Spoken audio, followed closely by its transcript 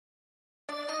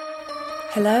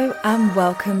Hello and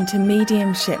welcome to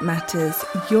Mediumship Matters,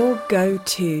 your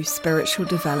go-to spiritual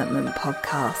development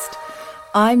podcast.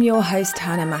 I'm your host,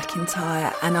 Hannah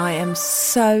McIntyre, and I am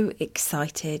so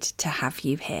excited to have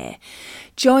you here.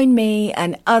 Join me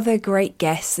and other great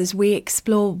guests as we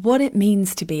explore what it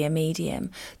means to be a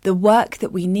medium, the work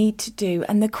that we need to do,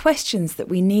 and the questions that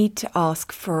we need to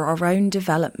ask for our own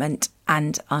development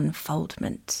and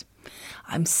unfoldment.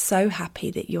 I'm so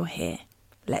happy that you're here.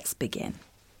 Let's begin.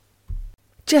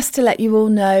 Just to let you all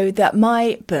know that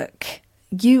my book,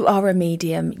 You Are a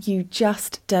Medium, You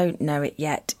Just Don't Know It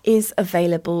Yet, is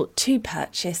available to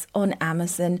purchase on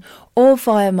Amazon or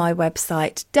via my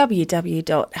website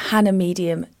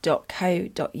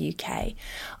www.hannahmedium.co.uk.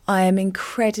 I am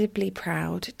incredibly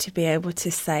proud to be able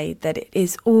to say that it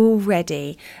is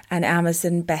already an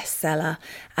Amazon bestseller,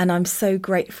 and I'm so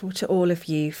grateful to all of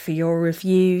you for your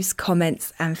reviews,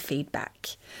 comments and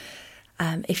feedback.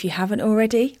 If you haven't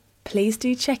already, please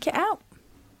do check it out.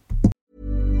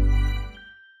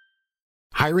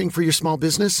 Hiring for your small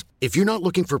business? If you're not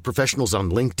looking for professionals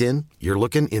on LinkedIn, you're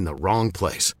looking in the wrong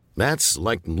place. That's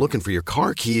like looking for your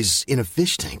car keys in a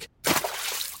fish tank.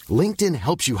 LinkedIn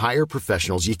helps you hire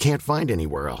professionals you can't find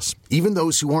anywhere else, even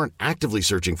those who aren't actively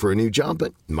searching for a new job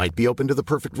but might be open to the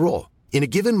perfect role. In a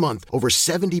given month, over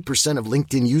 70% of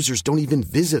LinkedIn users don't even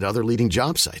visit other leading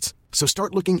job sites. So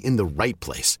start looking in the right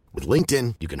place. With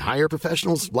LinkedIn, you can hire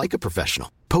professionals like a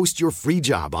professional. Post your free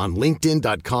job on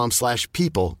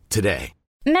linkedin.com/people today.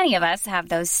 Many of us have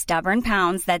those stubborn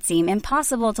pounds that seem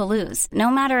impossible to lose, no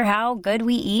matter how good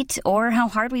we eat or how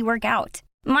hard we work out.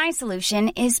 My solution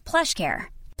is PlushCare.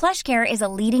 PlushCare is a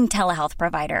leading telehealth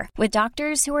provider with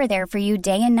doctors who are there for you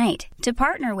day and night to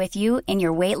partner with you in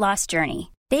your weight loss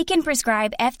journey. They can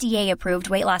prescribe FDA-approved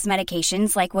weight loss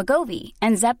medications like Wegovy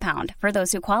and Zepbound for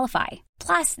those who qualify.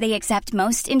 Plus, they accept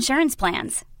most insurance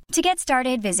plans. To get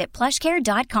started, visit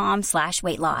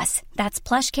plushcare.com/weightloss. That's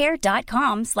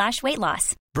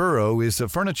plushcare.com/weightloss. Burrow is a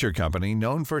furniture company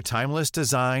known for timeless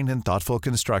design and thoughtful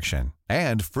construction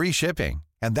and free shipping,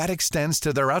 and that extends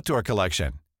to their outdoor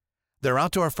collection. Their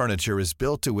outdoor furniture is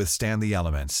built to withstand the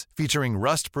elements, featuring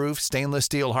rust-proof stainless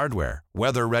steel hardware,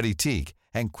 weather-ready teak,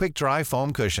 and quick-dry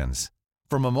foam cushions.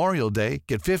 For Memorial Day,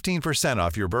 get 15%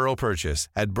 off your Burrow purchase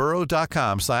at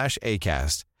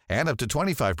burrow.com/acast and up to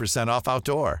 25% off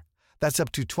outdoor. That's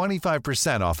up to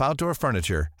 25% off outdoor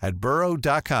furniture at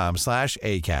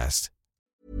burrow.com/acast.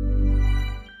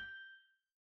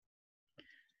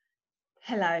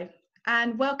 Hello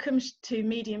and welcome to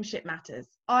Mediumship Matters.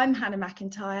 I'm Hannah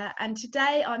McIntyre, and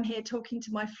today I'm here talking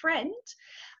to my friend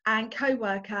and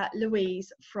co-worker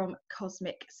Louise from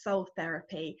Cosmic Soul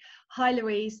Therapy. Hi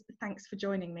Louise, thanks for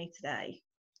joining me today.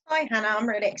 Hi Hannah, I'm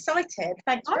really excited.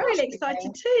 Thanks for I'm really asking excited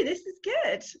me. too. This is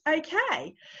good.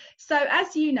 Okay, so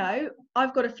as you know,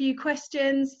 I've got a few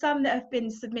questions, some that have been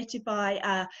submitted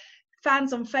by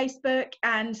fans on Facebook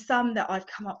and some that I've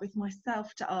come up with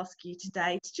myself to ask you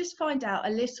today to just find out a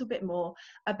little bit more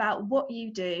about what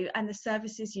you do and the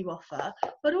services you offer,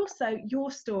 but also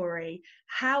your story,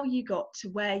 how you got to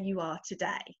where you are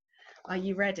today. Are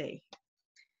you ready?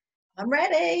 I'm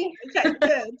ready. Okay,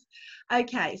 good.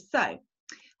 Okay, so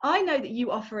I know that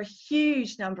you offer a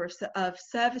huge number of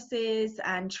services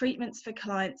and treatments for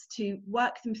clients to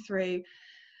work them through.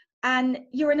 And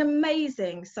you're an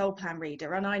amazing soul plan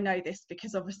reader, and I know this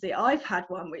because obviously I've had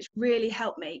one which really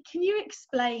helped me. Can you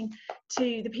explain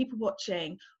to the people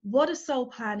watching what a soul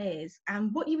plan is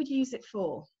and what you would use it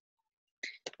for?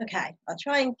 Okay, I'll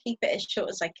try and keep it as short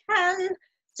as I can.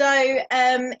 So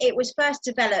it was first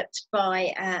developed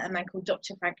by a man called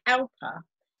Dr. Frank Alper,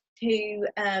 who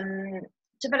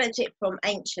developed it from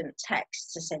ancient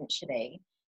texts essentially,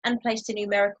 and placed a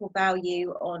numerical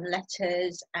value on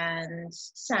letters and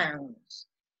sounds.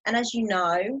 And as you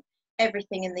know,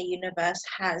 everything in the universe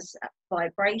has that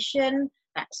vibration,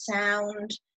 that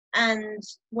sound, and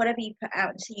whatever you put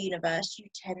out into the universe, you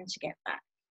tend to get back.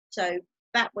 So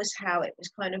that was how it was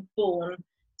kind of born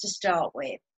to start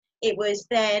with. It was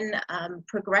then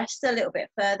progressed a little bit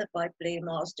further by Blue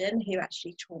Marsden, who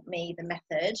actually taught me the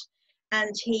method,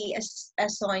 and he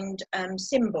assigned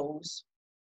symbols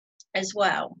as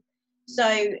well.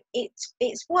 So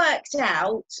it's worked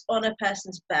out on a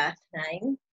person's birth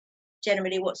name,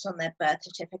 generally what's on their birth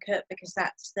certificate, because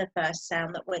that's the first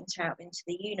sound that went out into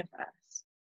the universe.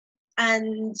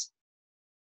 And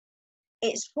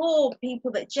it's for people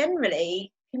that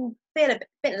generally can feel a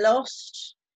bit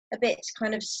lost, a bit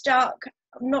kind of stuck.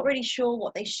 I'm not really sure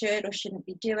what they should or shouldn't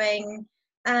be doing.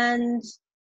 And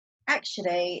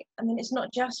actually, I mean, it's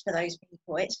not just for those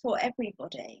people, it's for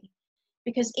everybody.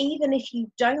 Because even if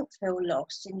you don't feel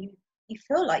lost and you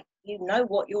feel like you know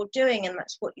what you're doing and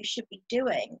that's what you should be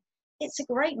doing, it's a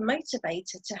great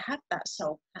motivator to have that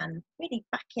soul plan, really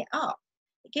back it up.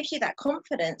 It gives you that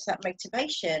confidence, that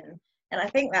motivation. And I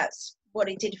think that's what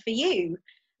it did for you,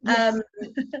 yes.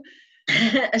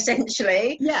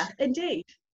 Essentially. Yeah, indeed.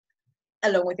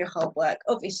 Along with your hard work,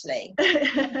 obviously.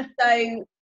 So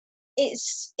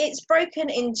it's broken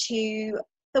into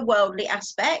the worldly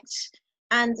aspect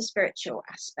and the spiritual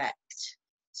aspect.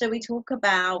 So we talk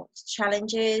about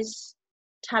challenges,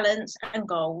 talents, and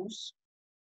goals.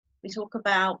 We talk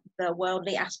about the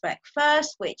worldly aspect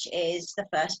first, which is the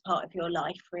first part of your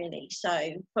life, really.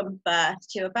 So from birth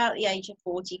to about the age of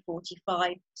 40,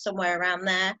 45, somewhere around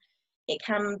there. It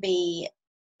can be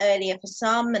earlier for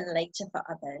some and later for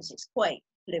others. It's quite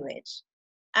fluid.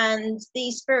 And the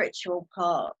spiritual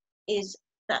part is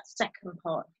that second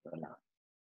part of your life.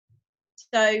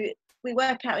 So we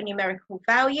work out a numerical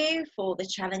value for the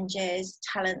challenges,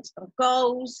 talents, and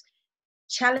goals.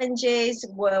 Challenges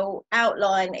will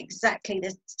outline exactly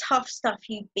the tough stuff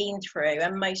you've been through,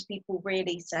 and most people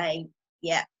really say,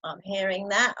 yeah, I'm hearing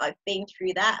that, I've been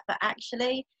through that. But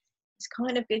actually, it's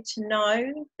kind of good to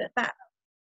know that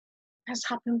has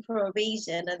happened for a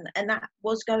reason, and that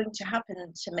was going to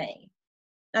happen to me.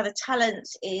 Now, the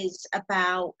talents is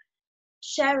about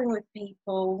sharing with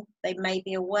people. They may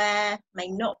be aware, may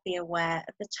not be aware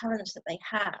of the talents that they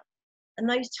have. And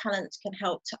those talents can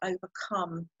help to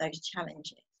overcome those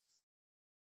challenges.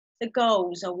 The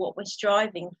goals are what we're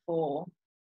striving for.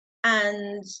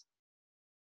 And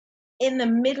in the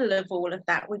middle of all of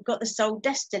that, we've got the soul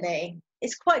destiny.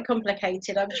 It's quite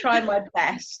complicated. I'm trying my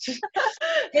best.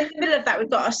 In the middle of that, we've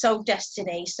got our soul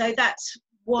destiny. So that's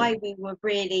why we were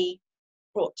really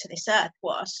brought to this earth,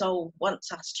 what our soul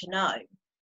wants us to know.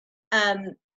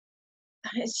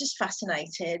 It's just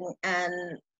fascinating.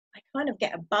 And I kind of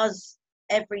get a buzz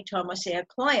every time I see a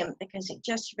client because it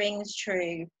just rings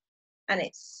true, and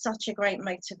it's such a great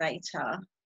motivator,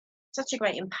 such a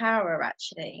great empowerer,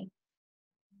 actually,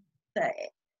 that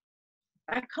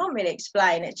I can't really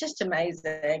explain. It's just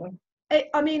amazing.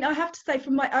 I mean, I have to say,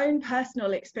 from my own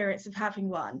personal experience of having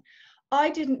one, I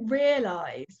didn't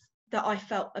realise that I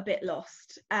felt a bit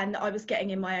lost and I was getting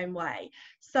in my own way.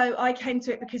 So I came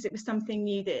to it because it was something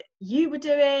new that you were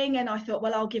doing, and I thought,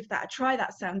 well, I'll give that a try.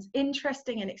 That sounds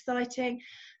interesting and exciting.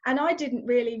 And I didn't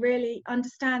really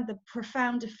understand the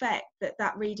profound effect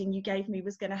that reading you gave me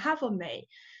was going to have on me.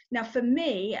 Now, for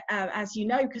me, as you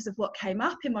know, because of what came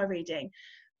up in my reading,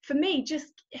 for me,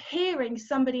 just hearing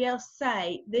somebody else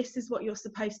say, this is what you're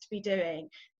supposed to be doing,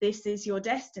 this is your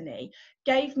destiny,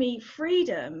 gave me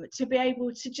freedom to be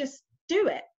able to just do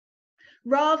it,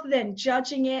 rather than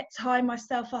judging it, tying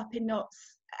myself up in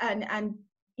knots and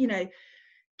you know,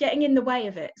 getting in the way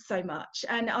of it so much.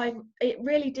 And it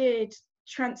really did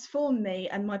transform me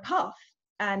and my path.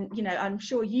 And, you know, I'm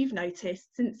sure you've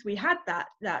noticed since we had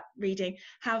that reading,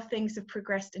 how things have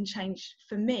progressed and changed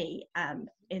for me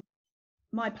in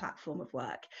my platform of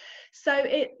work. So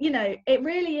it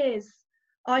really is,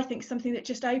 I think, something that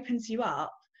just opens you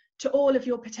up to all of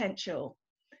your potential.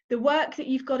 The work that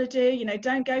you've got to do, you know,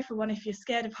 don't go for one if you're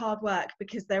scared of hard work,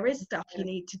 because there is stuff you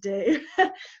need to do.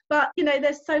 But, you know,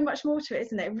 there's so much more to it,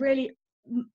 isn't it? Really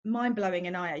mind-blowing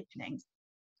and eye-opening.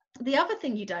 The other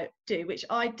thing you don't do, which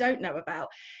I don't know about,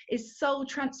 is soul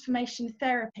transformation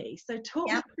therapy. So talk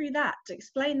me through that,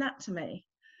 explain that to me.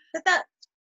 But that's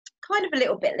kind of a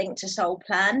little bit linked to soul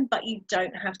plan, but you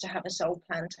don't have to have a soul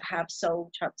plan to have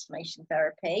soul transformation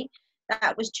therapy.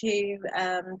 That was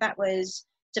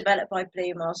developed by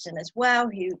Blue Marsden as well,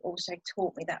 who also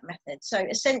taught me that method. So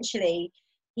essentially,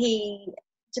 he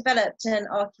developed an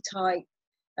archetype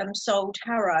soul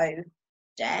tarot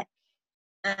deck,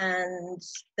 and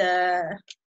the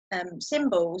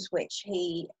symbols which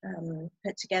he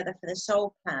put together for the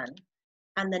soul plan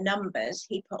and the numbers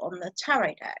he put on the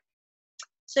tarot deck.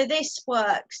 So this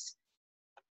works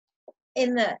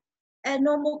in a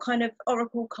normal kind of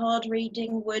oracle card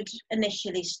reading would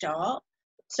initially start.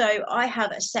 So I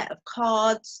have a set of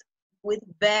cards with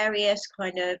various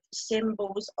kind of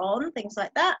symbols on, things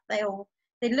like that. They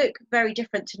look very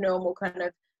different to normal kind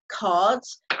of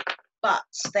cards, but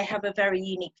they have a very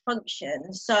unique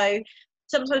function. So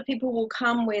sometimes people will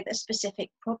come with a specific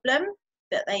problem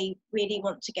that they really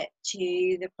want to get to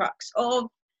the crux of.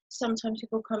 Sometimes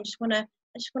people come, I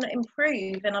just want to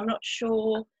improve, and I'm not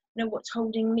sure, what's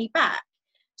holding me back.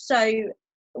 So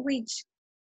we'd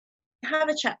have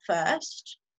a chat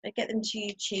first. I get them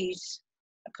to choose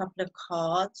a couple of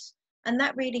cards, and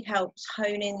that really helps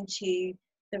hone into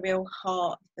the real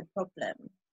heart of the problem.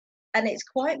 And it's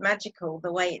quite magical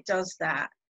the way it does that.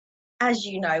 as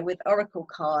you know, with oracle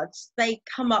cards, they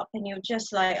come up and you're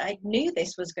just like, I knew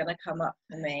this was going to come up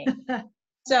for me.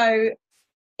 So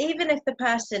even if the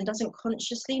person doesn't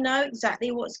consciously know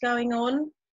exactly what's going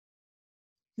on,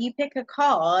 you pick a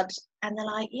card and they're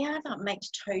like, yeah, that makes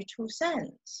total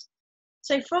sense.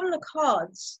 So from the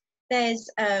cards, there's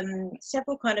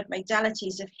several kind of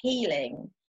modalities of healing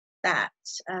that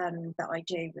I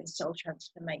do with soul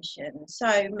transformation.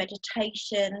 So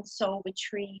meditation, soul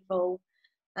retrieval,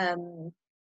 and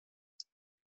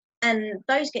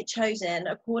those get chosen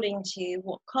according to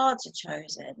what cards are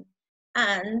chosen,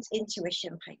 and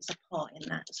intuition plays a part in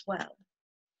that as well.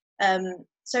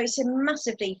 So it's a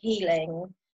massively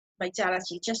healing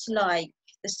modality, just like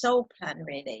the soul plan,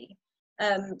 really.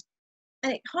 And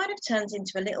it kind of turns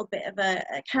into a little bit of a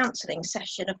counselling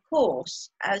session, of course,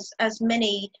 as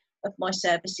many of my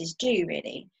services do,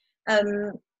 really.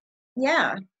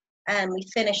 Yeah, and we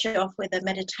finish off with a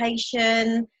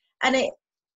meditation, and it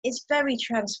is very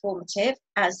transformative,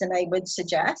 as the name would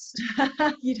suggest.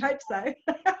 You'd hope so.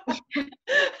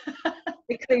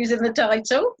 The clues in the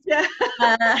title. Yeah.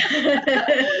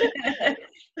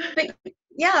 But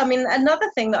yeah, I mean, another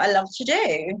thing that I love to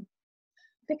do,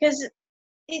 because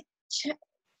it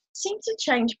seems to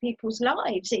change people's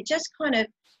lives. It just kind of,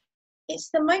 it's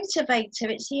the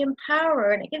motivator, it's the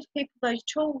empowerer, and it gives people those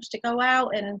tools to go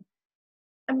out and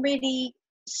really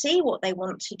see what they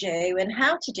want to do and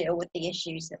how to deal with the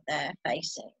issues that they're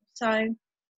facing. So,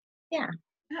 yeah.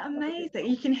 Amazing.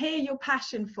 You can hear your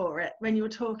passion for it when you're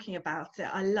talking about it.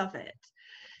 I love it.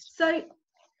 So,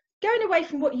 going away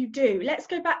from what you do, let's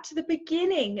go back to the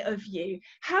beginning of you.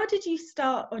 How did you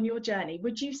start on your journey?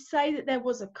 Would you say that there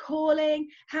was a calling?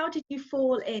 How did you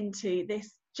fall into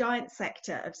this giant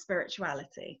sector of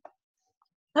spirituality?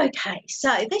 Okay,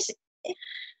 so this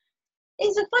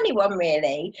is a funny one,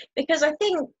 really, because I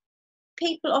think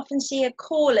people often see a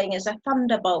calling as a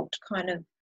thunderbolt kind of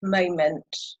moment.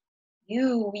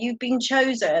 You've been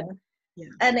chosen. Yeah.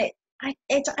 And I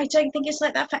don't think it's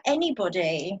like that for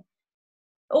anybody.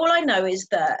 All I know is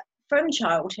that from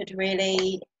childhood,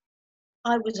 really,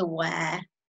 I was aware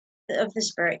of the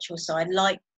spiritual side,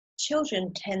 like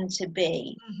children tend to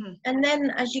be. Mm-hmm. And then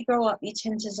as you grow up, you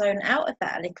tend to zone out of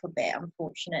that a little bit,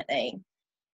 unfortunately.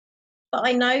 But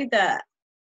I know that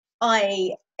I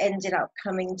ended up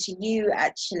coming to you,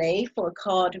 actually, for a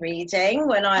card reading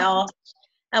when I asked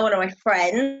one of my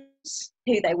friends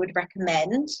who they would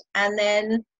recommend, and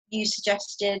then you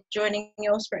suggested joining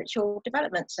your spiritual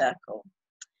development circle.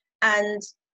 And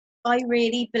I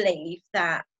really believe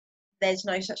that there's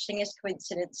no such thing as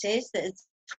coincidences, that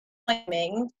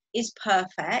timing is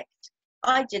perfect.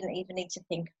 I didn't even need to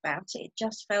think about it. It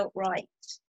just felt right.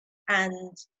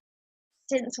 And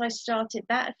since I started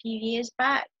that a few years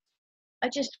back, I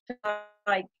just feel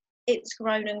like it's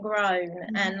grown and grown,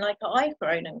 mm-hmm. and like I've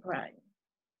grown and grown.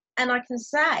 And I can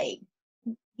say,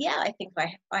 yeah, I think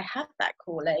I have that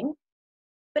calling,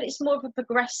 but it's more of a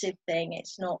progressive thing.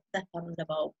 It's not the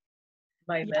thunderbolt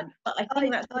moment, yeah. But I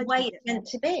think that's the way it's meant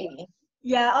to be.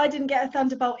 Yeah, I didn't get a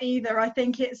thunderbolt either. I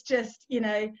think it's just,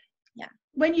 yeah.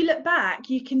 When you look back,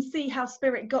 you can see how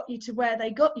spirit got you to where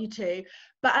they got you to,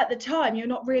 but at the time you're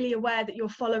not really aware that you're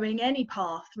following any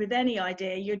path with any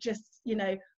idea. You're just,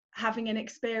 having an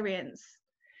experience.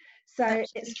 So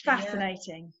absolutely, it's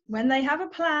fascinating. Yeah. When they have a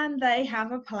plan, they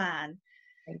have a plan.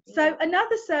 So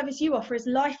another service you offer is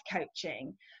life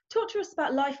coaching. Talk to us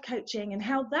about life coaching and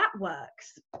how that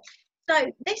works.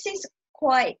 So this is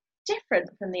quite different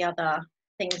from the other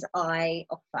things I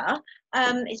offer.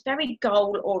 It's very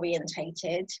goal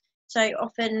orientated. So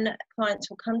often clients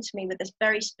will come to me with this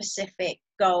very specific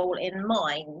goal in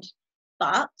mind,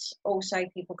 but also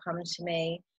people come to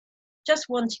me just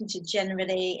wanting to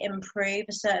generally improve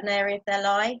a certain area of their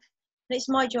life. And it's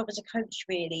my job as a coach,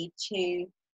 really, to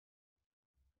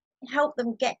help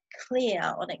them get clear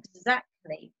on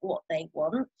exactly what they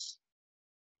want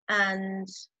and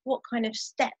what kind of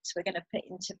steps we're going to put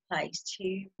into place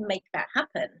to make that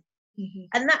happen. Mm-hmm.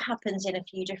 And that happens in a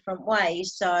few different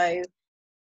ways. So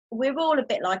we're all a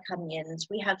bit like onions.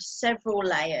 We have several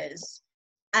layers,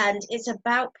 and it's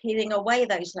about peeling away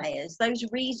those layers, those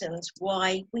reasons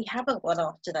why we haven't gone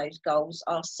after those goals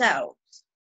ourselves.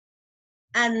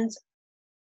 And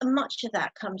much of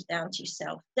that comes down to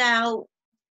self-doubt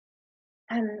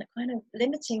and kind of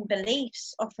limiting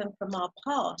beliefs, often from our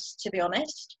past, to be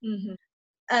honest.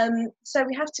 Mm-hmm. So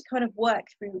we have to kind of work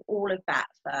through all of that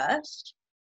first,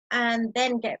 and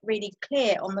then get really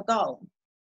clear on the goal.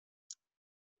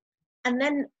 And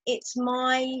then it's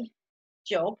my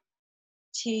job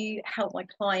to help my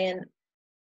client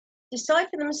decide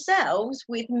for themselves,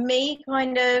 with me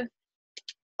kind of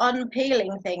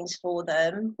unpeeling things for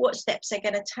them, what steps they're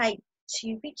going to take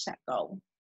to reach that goal.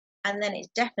 And then it's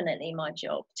definitely my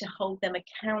job to hold them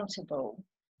accountable.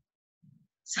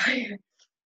 So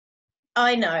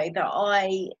I know that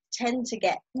I tend to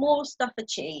get more stuff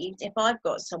achieved if I've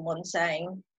got someone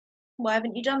saying, why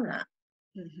haven't you done that?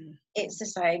 Mm-hmm. It's the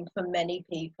same for many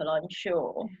people, I'm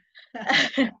sure.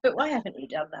 But why haven't you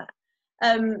done that?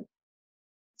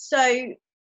 So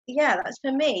yeah, that's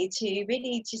for me to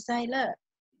really to say, look,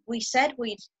 we said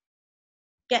we'd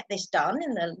get this done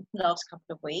in the last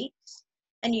couple of weeks,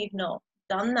 and you've not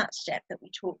done that step that we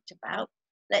talked about.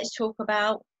 Let's talk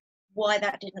about why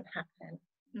that didn't happen,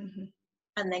 Mm-hmm.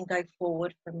 and then go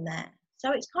forward from there.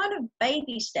 So it's kind of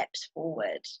baby steps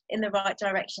forward in the right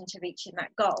direction to reaching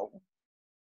that goal.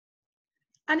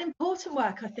 And important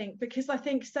work, I think, because I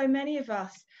think so many of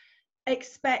us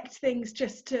expect things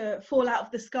just to fall out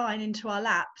of the sky and into our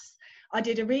laps. I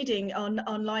did a reading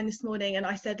online this morning, and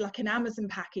I said, like an Amazon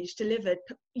package delivered,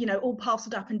 you know, all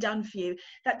parceled up and done for you.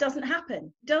 That doesn't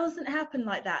happen. Doesn't happen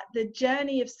like that. The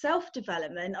journey of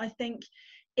self-development, I think,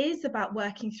 is about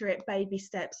working through it baby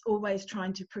steps, always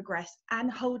trying to progress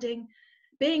and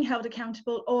being held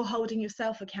accountable or holding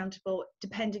yourself accountable,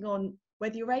 depending on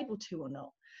whether you're able to or not.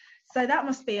 So that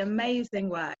must be amazing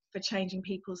work for changing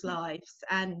people's lives.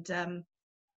 And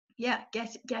getting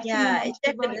it's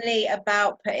definitely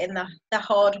about putting the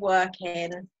hard work in,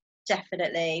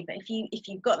 definitely. But if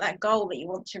you've got that goal that you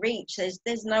want to reach,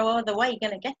 there's no other way you're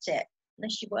going to get it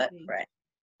unless you work for it.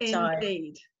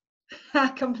 Indeed. I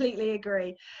completely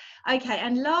agree. Okay,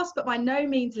 and last but by no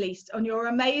means least, on your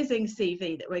amazing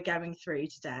CV that we're going through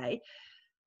today,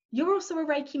 you're also a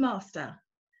Reiki master.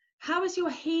 How has your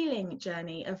healing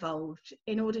journey evolved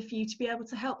in order for you to be able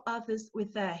to help others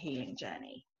with their healing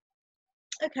journey?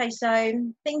 Okay, so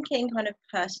thinking kind of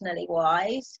personally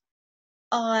wise,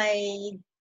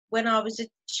 when I was a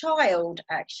child,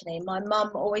 actually, my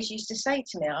mum always used to say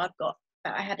to me,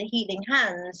 I had a healing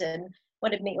hand, and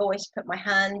wanted me always to put my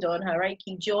hand on her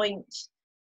Reiki joint.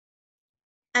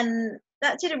 And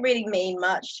that didn't really mean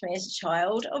much to me as a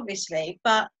child, obviously,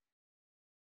 but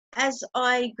as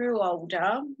I grew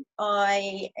older,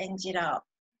 I ended up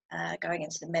going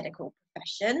into the medical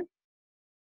profession,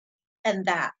 and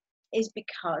that is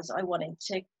because I wanted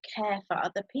to care for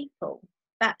other people.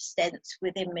 That sense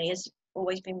within me has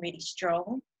always been really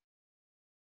strong.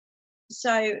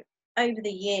 So over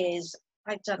the years,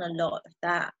 I've done a lot of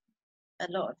that, a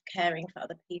lot of caring for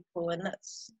other people, and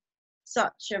that's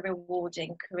such a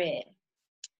rewarding career.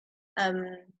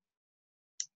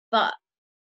 But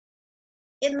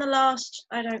in the last,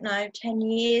 10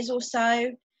 years or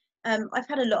so, I've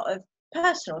had a lot of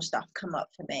personal stuff come up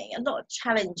for me, a lot of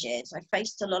challenges. I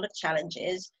faced a lot of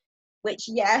challenges, which,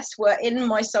 yes, were in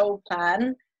my soul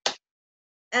plan.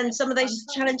 And some of those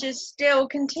challenges still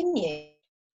continue.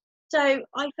 So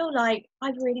I feel like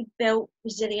I've really built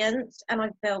resilience, and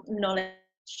I've built knowledge.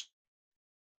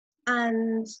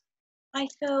 And I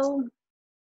feel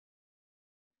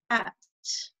that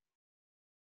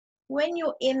when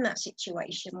you're in that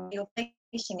situation, when you're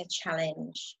facing a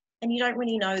challenge and you don't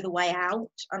really know the way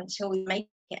out until you make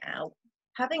it out,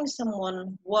 having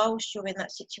someone whilst you're in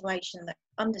that situation that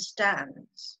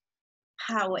understands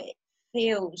how it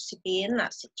feels to be in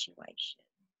that situation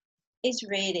is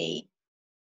really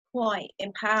quite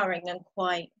empowering, and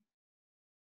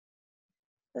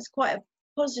that's quite a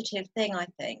positive thing, I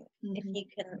think, if you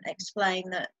can explain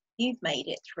that you've made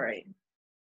it through.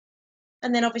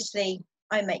 And then obviously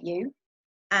I met you,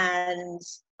 and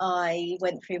I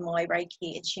went through my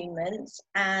Reiki attunements,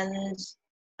 and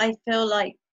I feel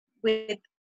like with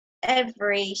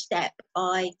every step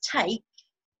I take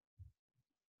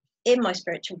in my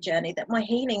spiritual journey that my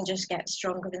healing just gets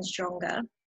stronger and stronger.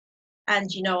 And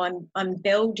I'm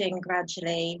building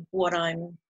gradually what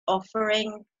I'm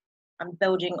offering. I'm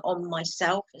building on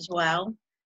myself as well.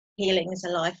 Healing is a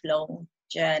lifelong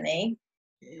journey.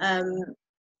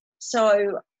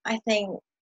 So I think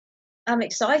I'm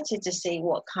excited to see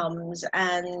what comes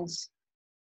and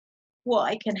what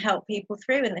I can help people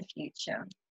through in the future.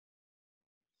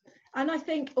 And I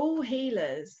think all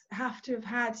healers have to have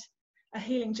had a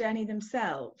healing journey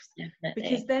themselves. Definitely.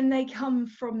 Because then they come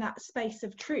from that space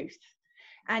of truth.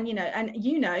 And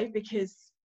because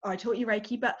I taught you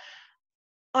Reiki, but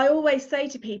I always say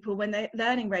to people when they're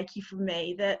learning Reiki from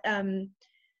me that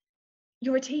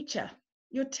you're a teacher.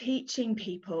 You're teaching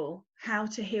people how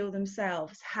to heal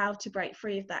themselves, how to break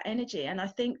free of that energy. And I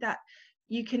think that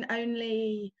you can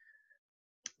only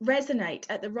resonate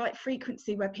at the right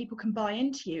frequency where people can buy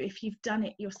into you if you've done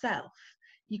it yourself.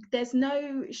 there's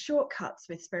no shortcuts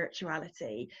with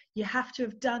spirituality. You have to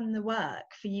have done the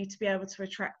work for you to be able to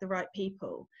attract the right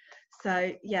people.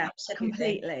 So yeah, absolutely.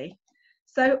 Completely.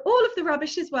 So all of the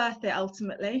rubbish is worth it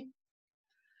ultimately.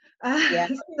 Yeah,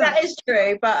 that is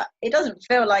true, but it doesn't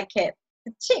feel like it,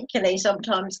 particularly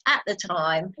sometimes at the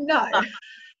time. No.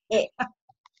 It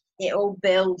all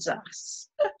builds us,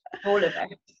 all of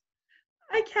it.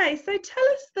 Okay, so tell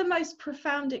us the most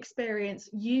profound experience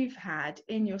you've had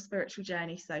in your spiritual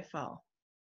journey so far.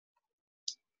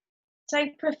 So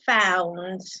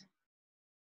profound.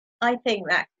 I think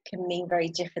that can mean very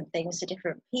different things to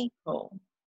different people.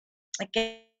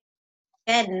 Again,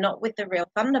 not with the real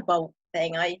thunderbolt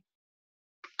thing. I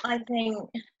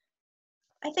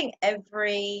think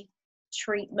every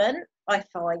treatment I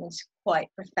find quite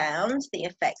profound, the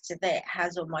effect that it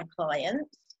has on my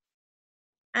clients,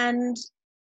 and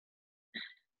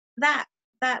that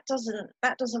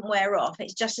doesn't wear off.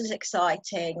 It's just as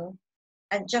exciting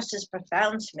and just as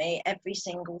profound to me every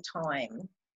single time.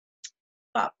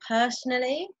 But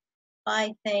personally,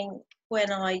 I think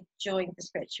when I joined the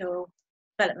Spiritual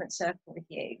Development Circle with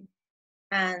you,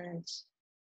 and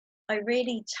I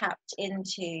really tapped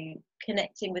into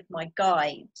connecting with my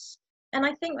guides, and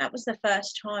I think that was the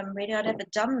first time really I'd ever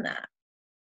done that.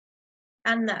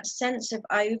 And that sense of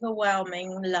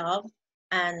overwhelming love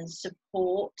and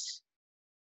support,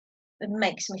 it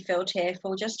makes me feel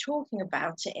tearful just talking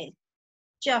about it. It's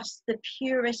just the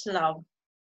purest love,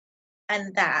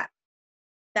 and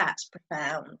that's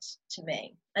profound to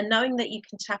me. And knowing that you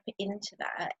can tap into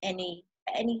that at any.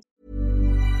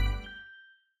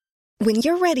 When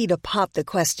you're ready to pop the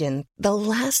question, the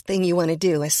last thing you want to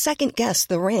do is second guess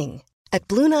the ring. At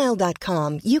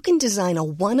BlueNile.com, you can design a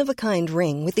one-of-a-kind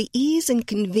ring with the ease and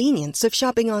convenience of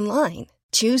shopping online.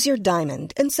 Choose your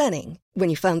diamond and setting. When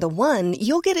you find the one,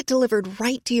 you'll get it delivered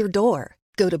right to your door.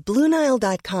 Go to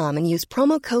BlueNile.com and use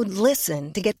promo code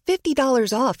LISTEN to get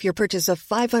 $50 off your purchase of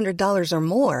 $500 or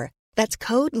more. That's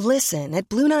code LISTEN at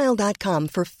BlueNile.com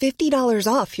for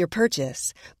 $50 off your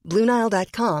purchase.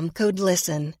 BlueNile.com, code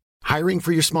LISTEN. Hiring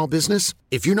for your small business?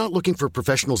 If you're not looking for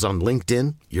professionals on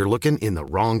LinkedIn, you're looking in the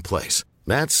wrong place.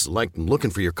 That's like looking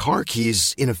for your car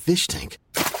keys in a fish tank.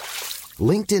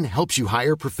 LinkedIn helps you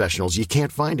hire professionals you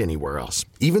can't find anywhere else,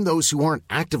 even those who aren't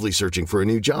actively searching for a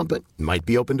new job but might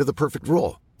be open to the perfect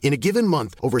role. In a given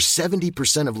month, over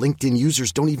 70% of LinkedIn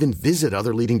users don't even visit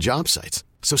other leading job sites.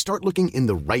 So start looking in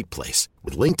the right place.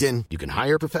 With LinkedIn, you can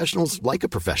hire professionals like a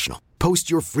professional. Post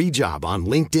your free job on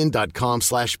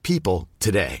linkedin.com/people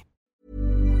today.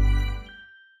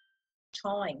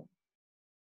 Time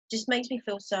just makes me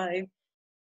feel so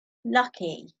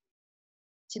lucky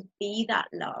to be that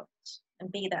loved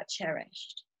and be that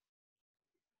cherished.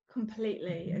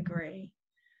 Completely agree.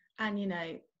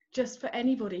 And just for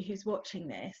anybody who's watching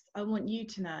this, I want you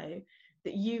to know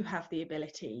that you have the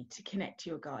ability to connect to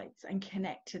your guides and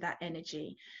connect to that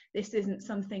energy. This isn't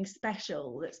something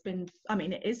special that's been,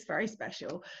 it is very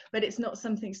special, but it's not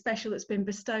something special that's been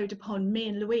bestowed upon me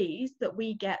and Louise that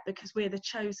we get because we're the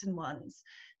chosen ones.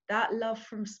 That love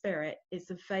from spirit is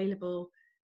available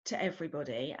to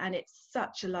everybody, and it's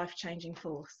such a life-changing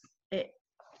force. It's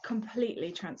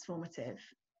completely transformative.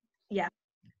 Yeah,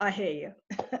 I hear you.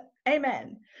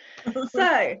 Amen.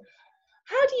 So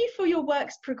how do you feel your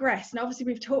work's progressed? And obviously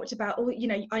we've talked about all,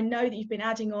 I know that you've been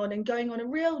adding on and going on a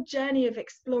real journey of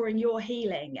exploring your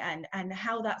healing and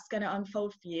how that's going to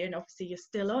unfold for you. And obviously you're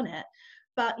still on it,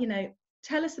 but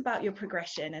tell us about your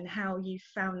progression and how you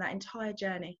found that entire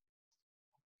journey.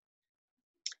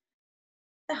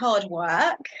 The hard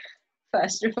work,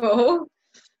 first of all.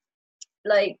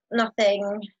 Like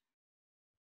nothing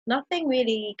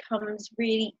really comes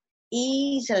really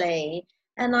easily.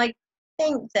 And I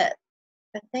think that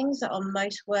the things that are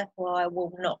most worthwhile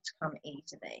will not come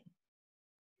easily,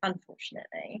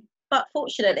 unfortunately. But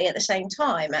fortunately at the same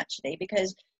time, actually,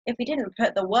 because if we didn't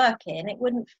put the work in, it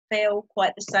wouldn't feel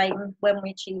quite the same when we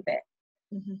achieve it,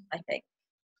 I think.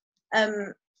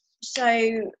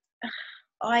 So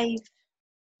I've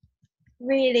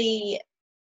really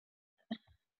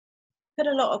put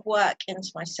a lot of work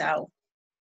into myself.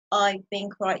 I've been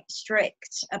quite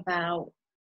strict about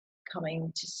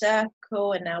coming to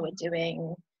Circle, and now we're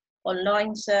doing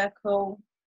online Circle.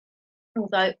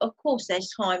 Although, of course, there's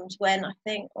times when I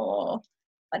think,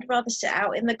 I'd rather sit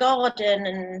out in the garden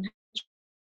and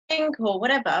drink or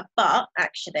whatever. But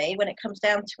actually, when it comes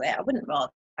down to it, I wouldn't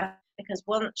rather, because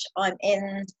once I'm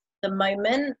in the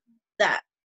moment, that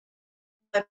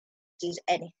is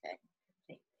anything.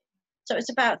 So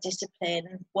it's about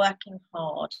discipline, working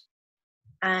hard,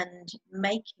 and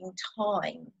making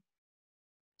time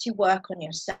to work on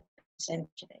yourself,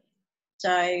 essentially.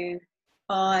 So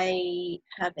I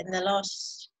have in the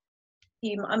last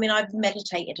few, I mean, I've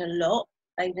meditated a lot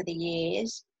over the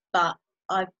years, but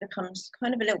I've become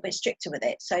kind of a little bit stricter with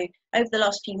it. So over the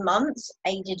last few months,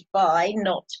 aided by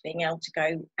not being able to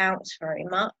go out very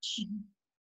much,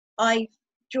 I've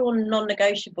drawn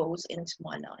non-negotiables into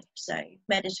my life. So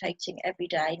meditating every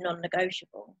day,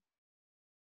 non-negotiable.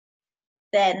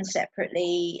 Then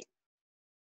separately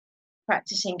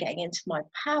practicing getting into my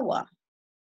power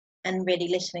and really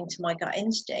listening to my gut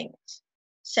instinct,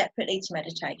 separately to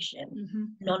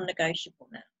meditation, non-negotiable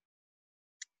now.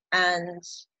 And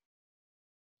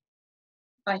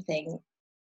I think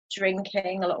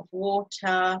drinking a lot of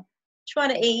water, trying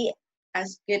to eat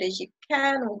as good as you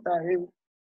can, although,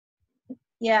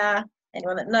 yeah,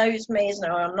 anyone that knows me is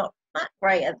know I'm not that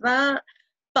great at that,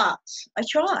 but I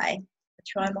try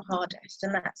my hardest,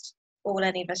 and that's all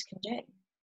any of us can do.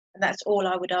 And that's all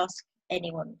I would ask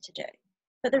anyone to do.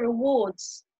 But the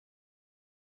rewards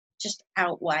just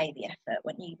outweigh the effort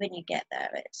when you get there.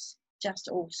 It's just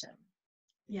awesome.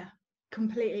 Yeah,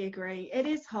 completely agree. It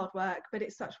is hard work, but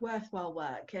it's such worthwhile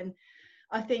work. And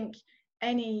I think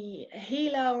any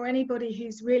healer or anybody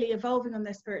who's really evolving on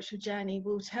their spiritual journey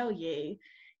will tell you,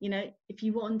 you know, if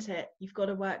you want it, you've got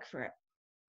to work for it.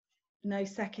 No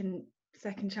second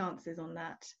chances on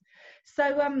that.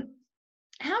 So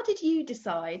how did you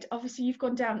decide, obviously you've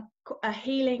gone down a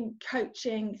healing,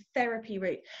 coaching, therapy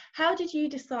route. How did you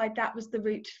decide that was the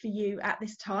route for you at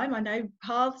this time? I know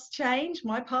paths change,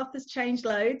 my path has changed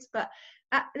loads, but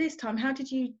at this time, how did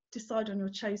you decide on your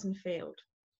chosen field?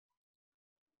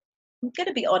 I'm going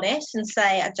to be honest and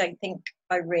say I don't think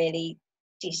I really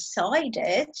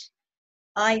decided.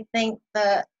 I think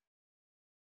that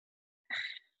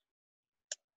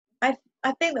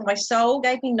my soul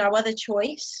gave me no other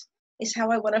choice, is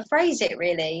how I want to phrase it,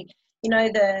 really. You know,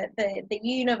 the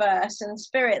universe and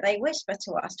spirit, they whisper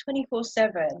to us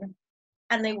 24/7,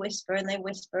 and they whisper and they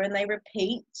whisper and they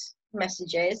repeat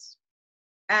messages.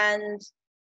 And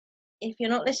if you're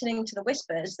not listening to the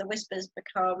whispers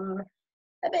become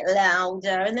a bit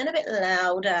louder and then a bit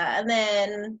louder and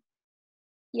then,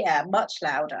 yeah, much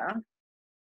louder.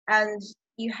 And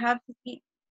you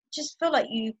just feel like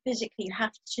you physically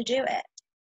have to do it.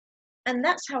 And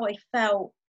that's how I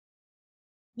felt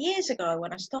years ago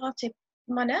when I started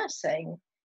my nursing.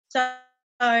 So,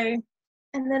 and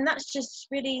then that's just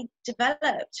really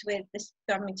developed with this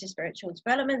going to Spiritual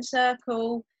Development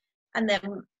Circle, and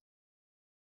then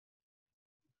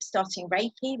starting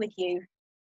Reiki with you.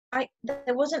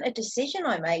 There wasn't a decision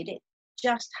I made, it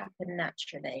just happened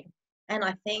naturally. And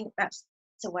I think that's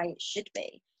the way it should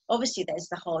be. Obviously, there's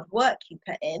the hard work you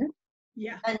put in.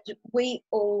 Yeah. And we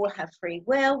all have free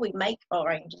will, we make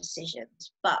our own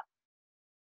decisions. But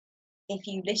if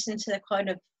you listen to the kind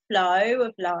of flow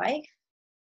of life,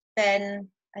 then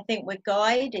I think we're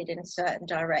guided in certain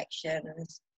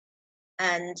directions.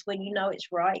 And when you know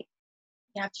it's right,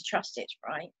 you have to trust it's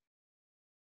right.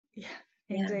 Yeah,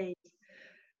 indeed. Yeah.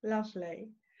 Lovely.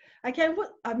 Okay,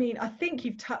 I think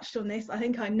you've touched on this. I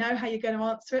think I know how you're going to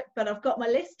answer it, but I've got my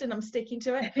list and I'm sticking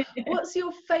to it. What's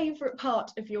your favourite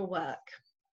part of your work?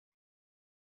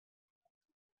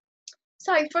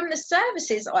 So from the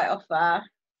services I offer,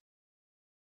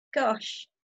 gosh,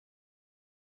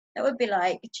 that would be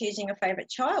like choosing a favourite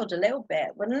child a little bit,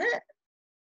 wouldn't it?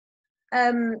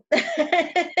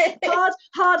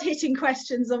 Hard hitting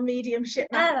questions on mediumship.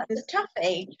 Yeah, that's a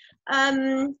toughie.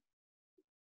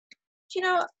 Do you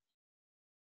know,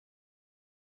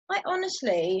 I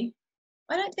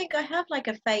don't think I have like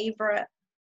a favourite.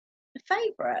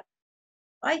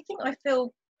 I think I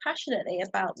feel passionately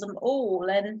about them all,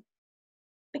 and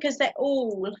because they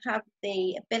all have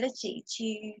the ability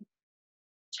to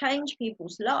change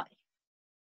people's life,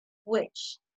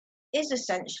 which is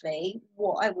essentially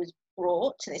what I was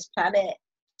brought to this planet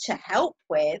to help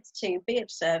with, to be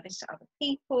of service to other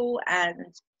people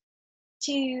and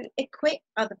to equip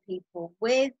other people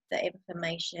with the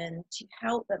information to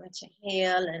help them to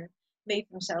heal and move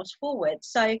themselves forward.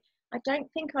 So I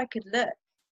don't think I could look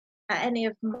at any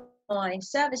of my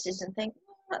services and think,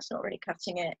 oh, that's not really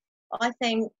cutting it. I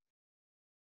think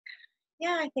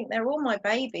they're all my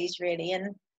babies, really,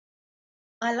 and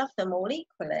I love them all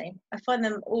equally. I find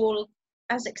them all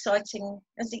as exciting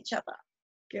as each other.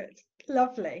 Good.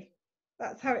 Lovely.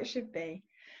 That's how it should be.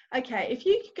 Okay, if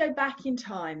you could go back in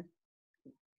time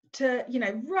to,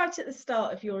 right at the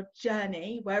start of your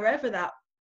journey, wherever that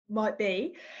might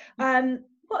be,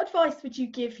 what advice would you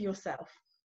give yourself?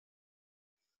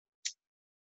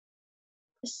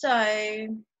 So,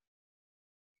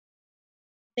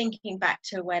 thinking back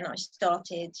to when I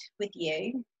started with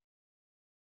you,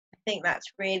 I think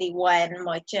that's really when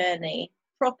my journey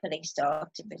properly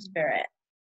started with Spirit,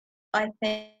 I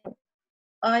think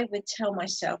I would tell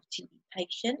myself to be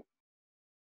patient,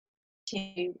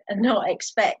 to not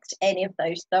expect any of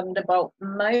those thunderbolt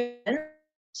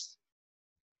moments,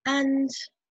 and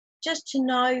just to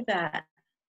know that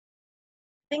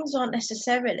things aren't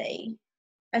necessarily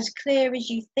as clear as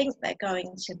you think they're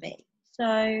going to be.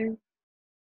 So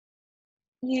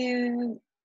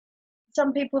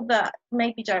some people that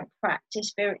maybe don't practice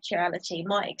spirituality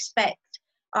might expect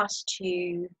us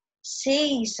to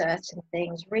see certain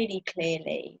things really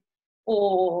clearly,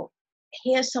 or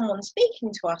hear someone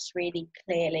speaking to us really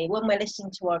clearly when we're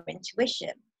listening to our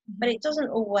intuition. But it doesn't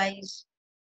always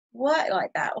work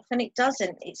like that. Often it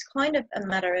doesn't. It's kind of a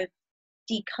matter of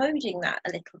decoding that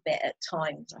a little bit at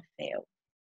times, I feel,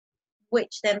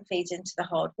 which then feeds into the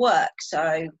hard work.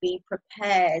 So be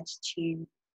prepared to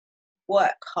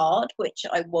work hard, which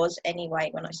I was anyway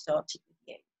when I started with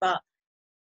you, but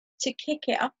to kick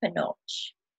it up a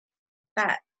notch,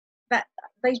 that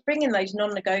those bringing those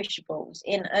non-negotiables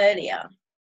in earlier,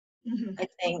 I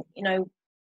think,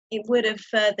 it would have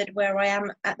furthered where I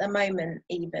am at the moment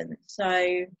even.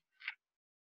 So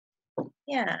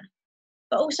yeah,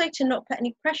 but also to not put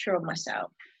any pressure on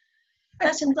myself.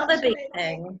 That's another big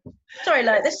thing. Sorry,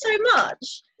 like there's so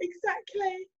much.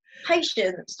 Exactly.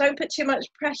 Patience, don't put too much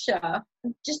pressure,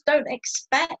 just don't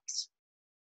expect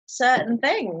certain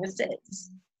things.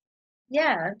 It's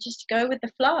just go with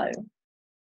the flow.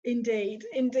 Indeed.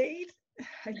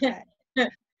 Okay.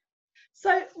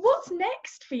 So what's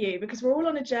next for you? Because we're all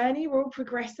on a journey, we're all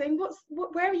progressing.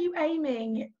 Where are you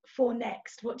aiming for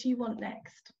next? What do you want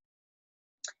next?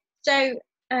 So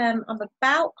I'm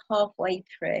about halfway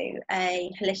through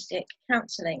a holistic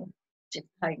counselling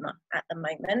diploma at the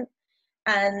moment.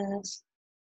 And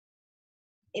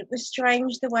it was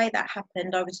strange the way that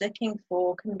happened. I was looking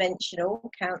for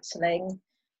conventional counselling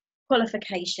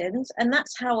qualifications, and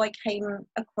that's how I came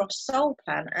across Soul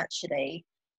Plan, actually.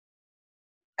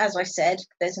 As I said,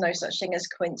 there's no such thing as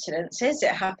coincidences.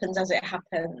 It happens as it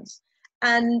happens.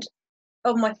 And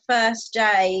on my first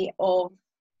day of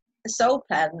the Soul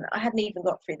Plan, I hadn't even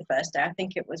got through the first day. I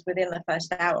think it was within the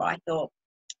first hour. I thought,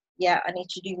 I need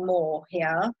to do more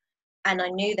here. And I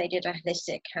knew they did a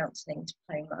holistic counselling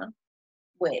diploma,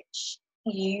 which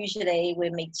usually we're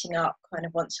meeting up kind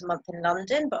of once a month in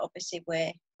London, but obviously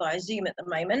we're via Zoom at the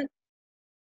moment,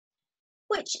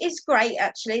 which is great,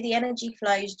 actually. The energy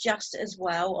flows just as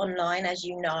well online, as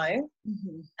you know.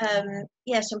 So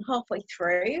I'm halfway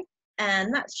through,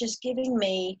 and that's just giving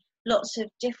me lots of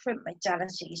different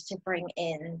modalities to bring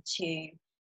in to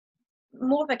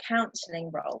more of a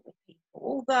counselling role with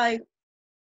people, although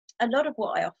a lot of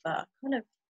what I offer, kind of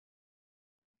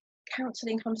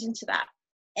counselling comes into that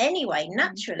anyway,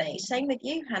 naturally. Same with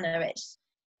you, Hannah. It's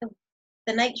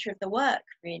the nature of the work,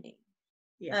 really.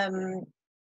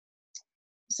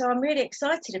 So I'm really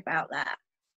excited about that.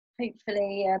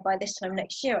 Hopefully by this time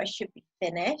next year I should be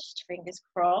finished, fingers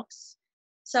crossed.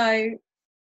 So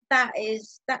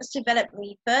that's developed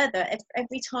me further.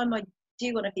 Every time I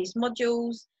do one of these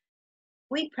modules,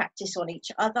 we practice on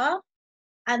each other,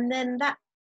 and then that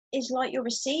is like you're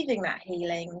receiving that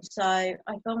healing. So I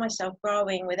feel myself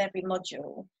growing with every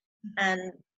module,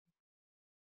 and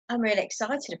I'm really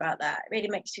excited about that. It really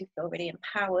makes me feel really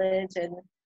empowered, and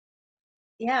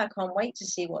I can't wait to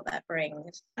see what that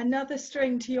brings. Another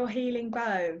string to your healing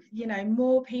bow,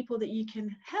 more people that you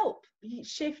can help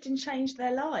shift and change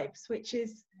their lives, which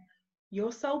is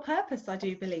your sole purpose, I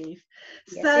do believe.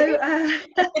 Yes. So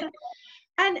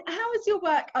and how has your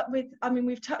work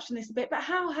we've touched on this a bit, but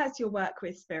how has your work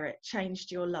with Spirit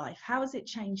changed your life? How has it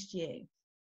changed you?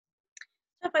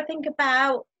 If I think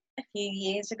about a few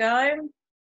years ago,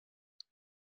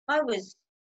 I was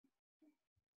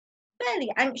a fairly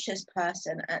anxious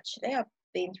person, actually. I've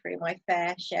been through my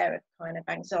fair share of kind of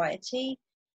anxiety,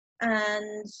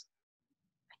 and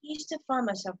I used to find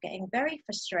myself getting very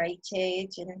frustrated,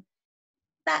 and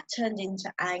that turned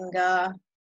into anger,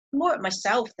 more at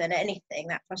myself than anything,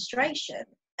 that frustration.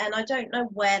 And I don't know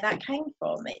where that came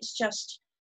from. It's just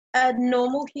a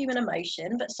normal human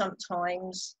emotion, but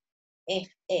sometimes if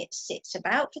it sits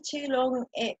about for too long,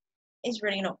 it is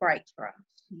really not great for us.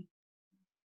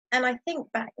 And I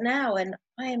think back now, and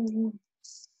I am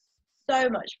so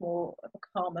much more of a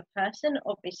calmer person.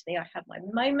 Obviously, I have my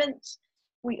moments.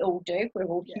 We all do. We're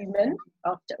all human,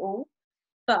 after all.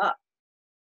 But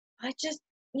I just,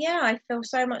 I feel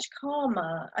so much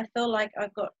calmer. I feel like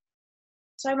I've got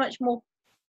so much more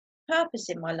purpose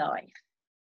in my life.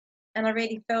 And I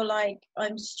really feel like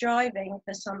I'm striving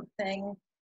for something.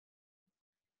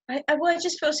 I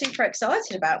just feel super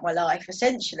excited about my life,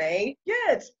 essentially.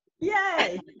 Good.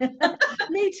 Yay.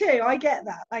 Me too. I get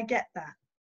that.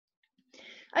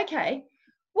 Okay.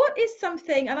 What is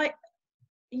something, and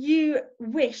you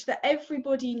wish that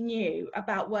everybody knew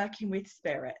about working with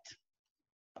spirit?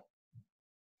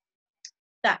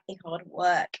 That the hard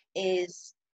work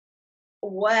is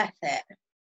worth it.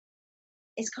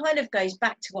 It kind of goes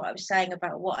back to what I was saying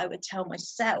about what I would tell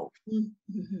myself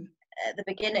at the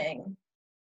beginning,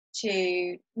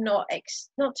 to not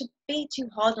to be too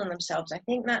hard on themselves. I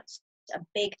think that's a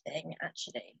big thing,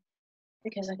 actually,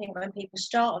 because I think when people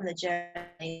start on the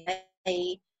journey,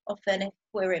 they often, if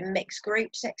we're in mixed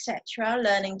groups, etc.,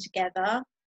 learning together,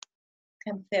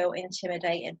 can feel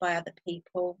intimidated by other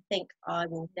people, think I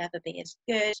will never be as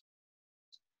good,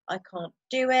 I can't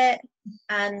do it.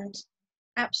 And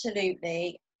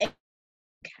absolutely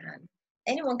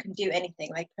anyone can do anything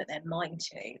they put their mind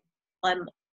to. I'm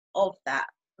of that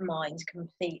mind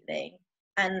completely,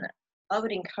 and I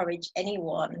would encourage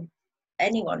anyone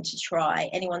to try,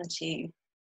 anyone to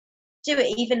do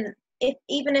it,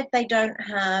 even if they don't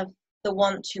have the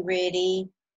want to really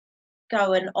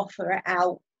go and offer it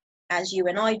out as you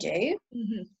and I do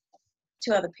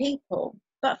to other people,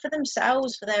 but for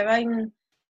themselves, for their own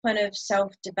kind of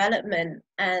self-development,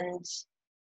 and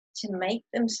to make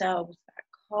themselves that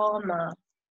calmer,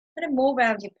 kind of more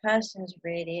rounded persons,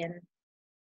 really. And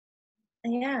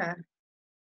yeah,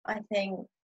 I think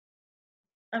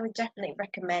I would definitely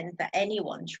recommend that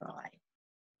anyone try.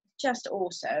 Just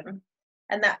awesome.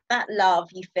 And that love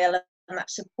you feel and that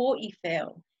support you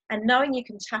feel, and knowing you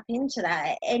can tap into that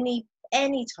at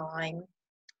any time,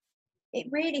 it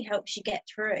really helps you get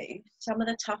through some of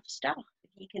the tough stuff.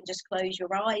 If you can just close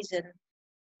your eyes and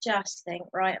just think,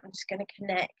 right, I'm just going to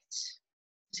connect,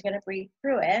 just going to breathe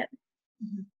through it,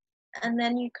 and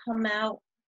then you come out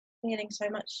feeling so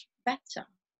much better.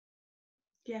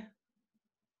 Yeah,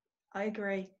 I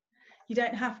agree. You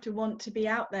don't have to want to be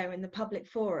out there in the public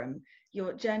forum.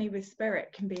 Your journey with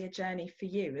spirit can be a journey for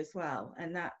you as well,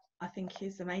 and that, I think,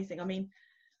 is amazing. I mean,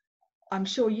 I'm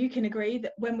sure you can agree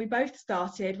that when we both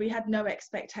started, we had no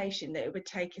expectation that it would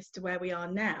take us to where we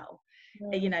are now.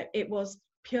 You know, it was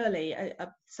purely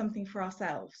something for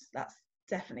ourselves. That's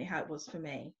definitely how it was for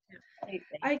me.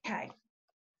 Absolutely. Okay,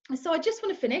 so I just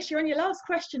want to finish. You're on your last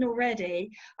question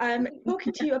already.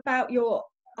 Talking to you about your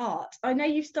art. I know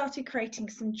you've started creating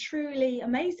some truly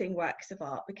amazing works of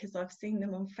art, because I've seen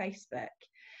them on Facebook.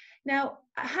 Now,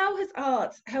 how has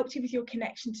art helped you with your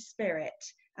connection to spirit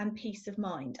and peace of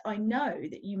mind? I know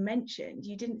that you mentioned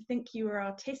you didn't think you were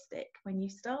artistic when you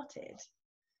started.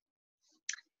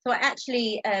 So I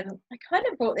actually, I kind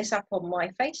of brought this up on my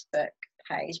Facebook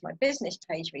page, my business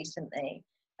page recently,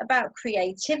 about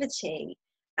creativity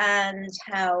and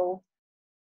how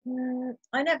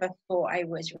I never thought I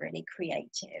was really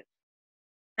creative.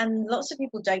 And lots of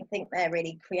people don't think they're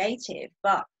really creative,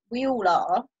 but we all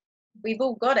are. We've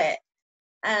all got it.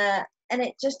 And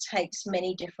it just takes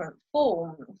many different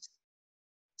forms.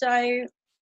 So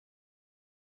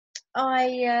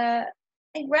I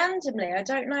randomly, I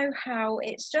don't know how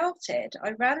it started,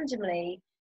 I randomly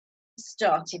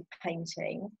started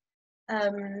painting.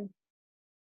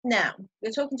 Now,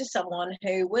 you're talking to someone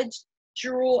who would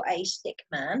draw a stick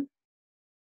man,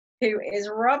 who is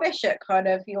rubbish at kind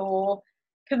of your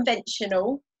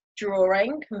conventional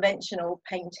drawing, conventional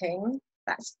painting.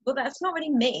 That's not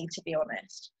really me, to be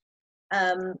honest.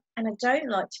 And I don't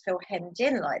like to feel hemmed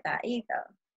in like that either.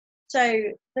 So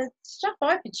the stuff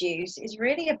I produce is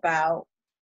really about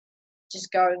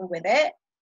just going with it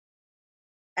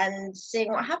and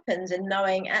seeing what happens, and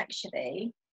knowing,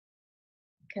 actually,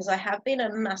 because I have been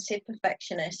a massive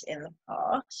perfectionist in the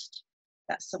past,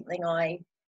 that's something I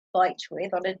fight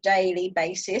with on a daily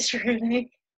basis, really.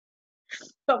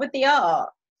 But with the art,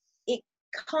 it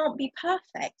can't be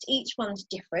perfect. Each one's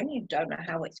different. You don't know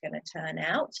how it's going to turn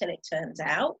out till it turns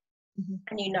out.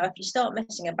 And you know, if you start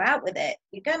messing about with it,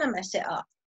 you're going to mess it up.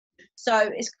 So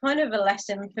it's kind of a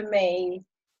lesson for me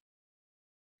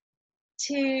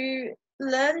to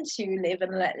learn to live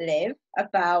and let live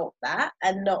about that,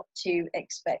 and not to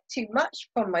expect too much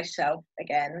from myself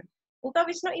again, although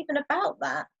it's not even about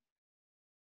that,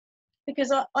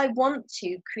 because I want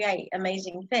to create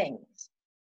amazing things,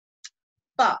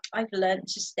 but I've learned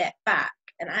to step back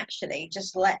and actually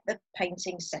just let the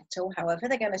paintings settle however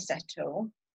they're going to settle,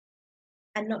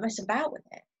 and not mess about with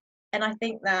it. And I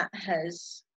think that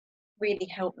has really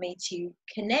helped me to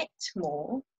connect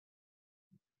more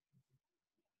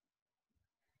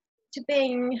to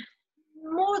being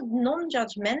more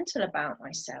non-judgmental about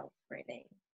myself, really.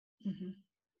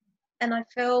 And I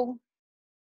feel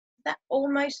that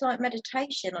almost like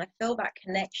meditation. I feel that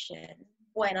connection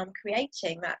when I'm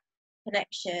creating, that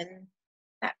connection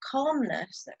that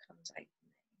calmness that comes over me.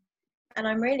 And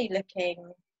I'm really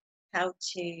looking how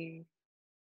to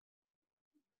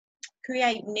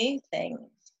create new things.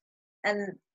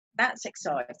 And that's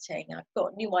exciting. I've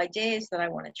got new ideas that I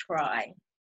want to try.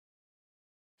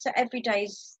 So every day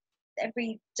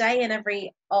and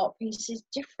every art piece is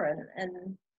different.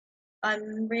 And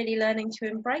I'm really learning to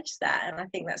embrace that. And I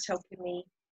think that's helping me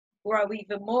grow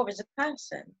even more as a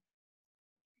person.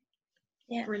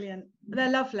 Yeah. Brilliant. They're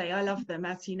lovely. I love them,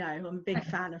 as you know. I'm a big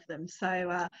fan of them.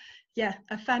 So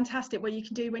a fantastic what you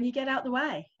can do when you get out the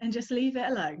way and just leave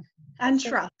it alone and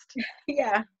trust.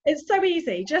 Yeah. It's so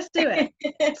easy. Just do it.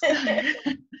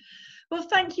 Well,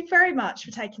 thank you very much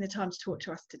for taking the time to talk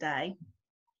to us today.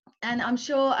 And I'm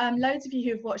sure loads of you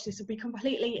who have watched this will be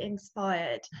completely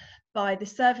inspired by the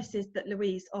services that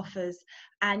Louise offers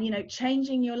and,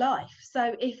 changing your life.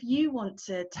 So if you want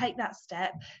to take that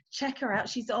step, check her out.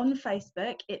 She's on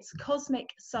Facebook. It's Cosmic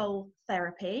Soul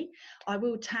Therapy. I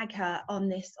will tag her on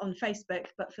this on Facebook,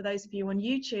 but for those of you on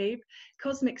YouTube,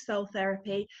 Cosmic Soul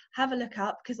Therapy, have a look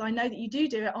up, because I know that you do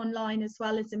it online as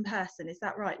well as in person. Is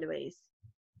that right, Louise?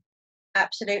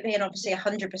 Absolutely, and obviously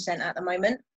 100% at the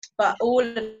moment, but all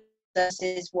of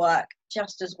services work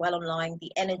just as well online.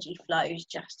 The energy flows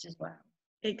just as well.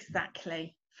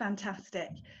 Exactly. Fantastic.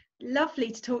 Lovely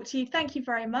to talk to you. Thank you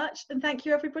very much, and thank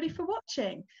you everybody for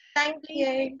watching. Thank you.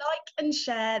 Like and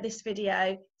share this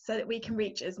video so that we can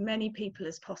reach as many people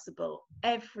as possible.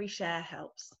 Every share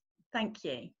helps. Thank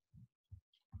you.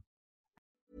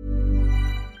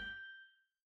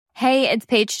 Hey, it's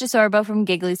Paige DeSorbo from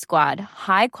Giggly Squad.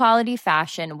 High quality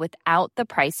fashion without the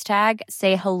price tag.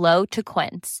 Say hello to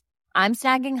Quince. I'm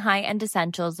snagging high-end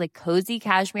essentials like cozy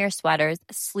cashmere sweaters,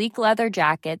 sleek leather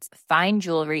jackets, fine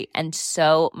jewelry, and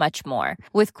so much more.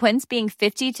 With Quince being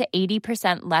 50 to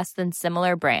 80% less than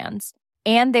similar brands.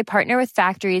 And they partner with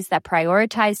factories that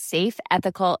prioritize safe,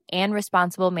 ethical, and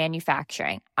responsible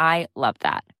manufacturing. I love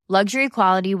that. Luxury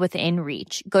quality within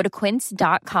reach. Go to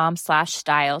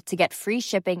quince.com/style to get free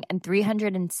shipping and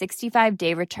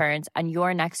 365-day returns on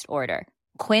your next order.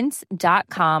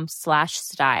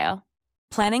 Quince.com/style.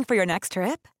 Planning for your next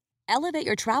trip? Elevate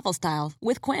your travel style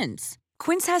with Quince.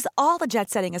 Quince has all the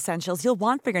jet-setting essentials you'll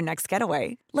want for your next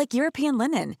getaway, like European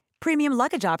linen, premium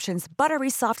luggage options, buttery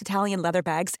soft Italian leather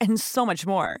bags, and so much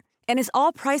more. And is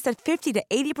all priced at 50 to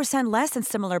 80% less than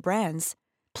similar brands.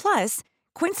 Plus,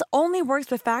 Quince only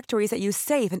works with factories that use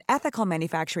safe and ethical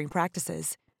manufacturing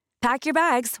practices. Pack your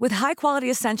bags with high-quality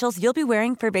essentials you'll be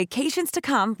wearing for vacations to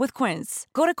come with Quince.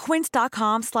 Go to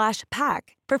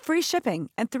quince.com/pack for free shipping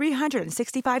and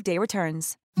 365-day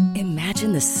returns.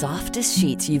 Imagine the softest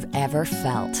sheets you've ever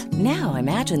felt. Now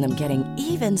imagine them getting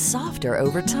even softer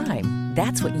over time.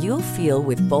 That's what you'll feel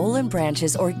with Boll &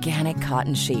 Branch's organic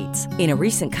cotton sheets. In a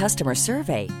recent customer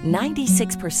survey,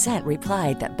 96%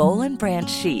 replied that Boll & Branch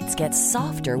sheets get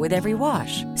softer with every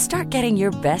wash. Start getting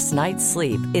your best night's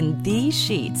sleep in these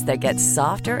sheets that get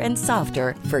softer and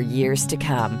softer for years to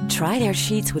come. Try their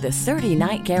sheets with a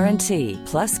 30-night guarantee.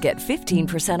 Plus, get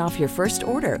 15% off your first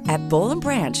order at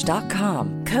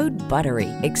bollandbranch.com. Code BUTTERY.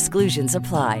 Exclusions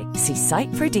apply. See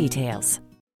site for details.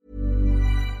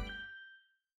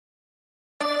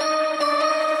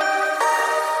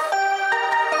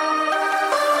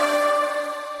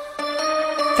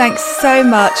 Thanks so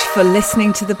much for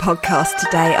listening to the podcast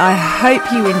today. I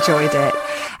hope you enjoyed it.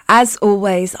 As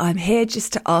always, I'm here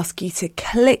just to ask you to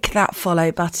click that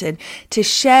follow button, to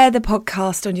share the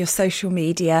podcast on your social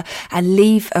media and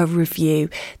leave a review.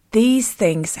 These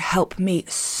things help me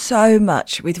so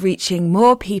much with reaching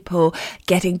more people,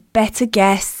 getting better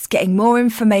guests, getting more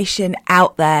information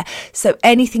out there. So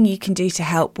anything you can do to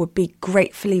help would be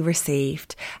gratefully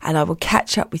received. And I will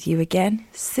catch up with you again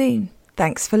soon.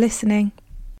 Thanks for listening.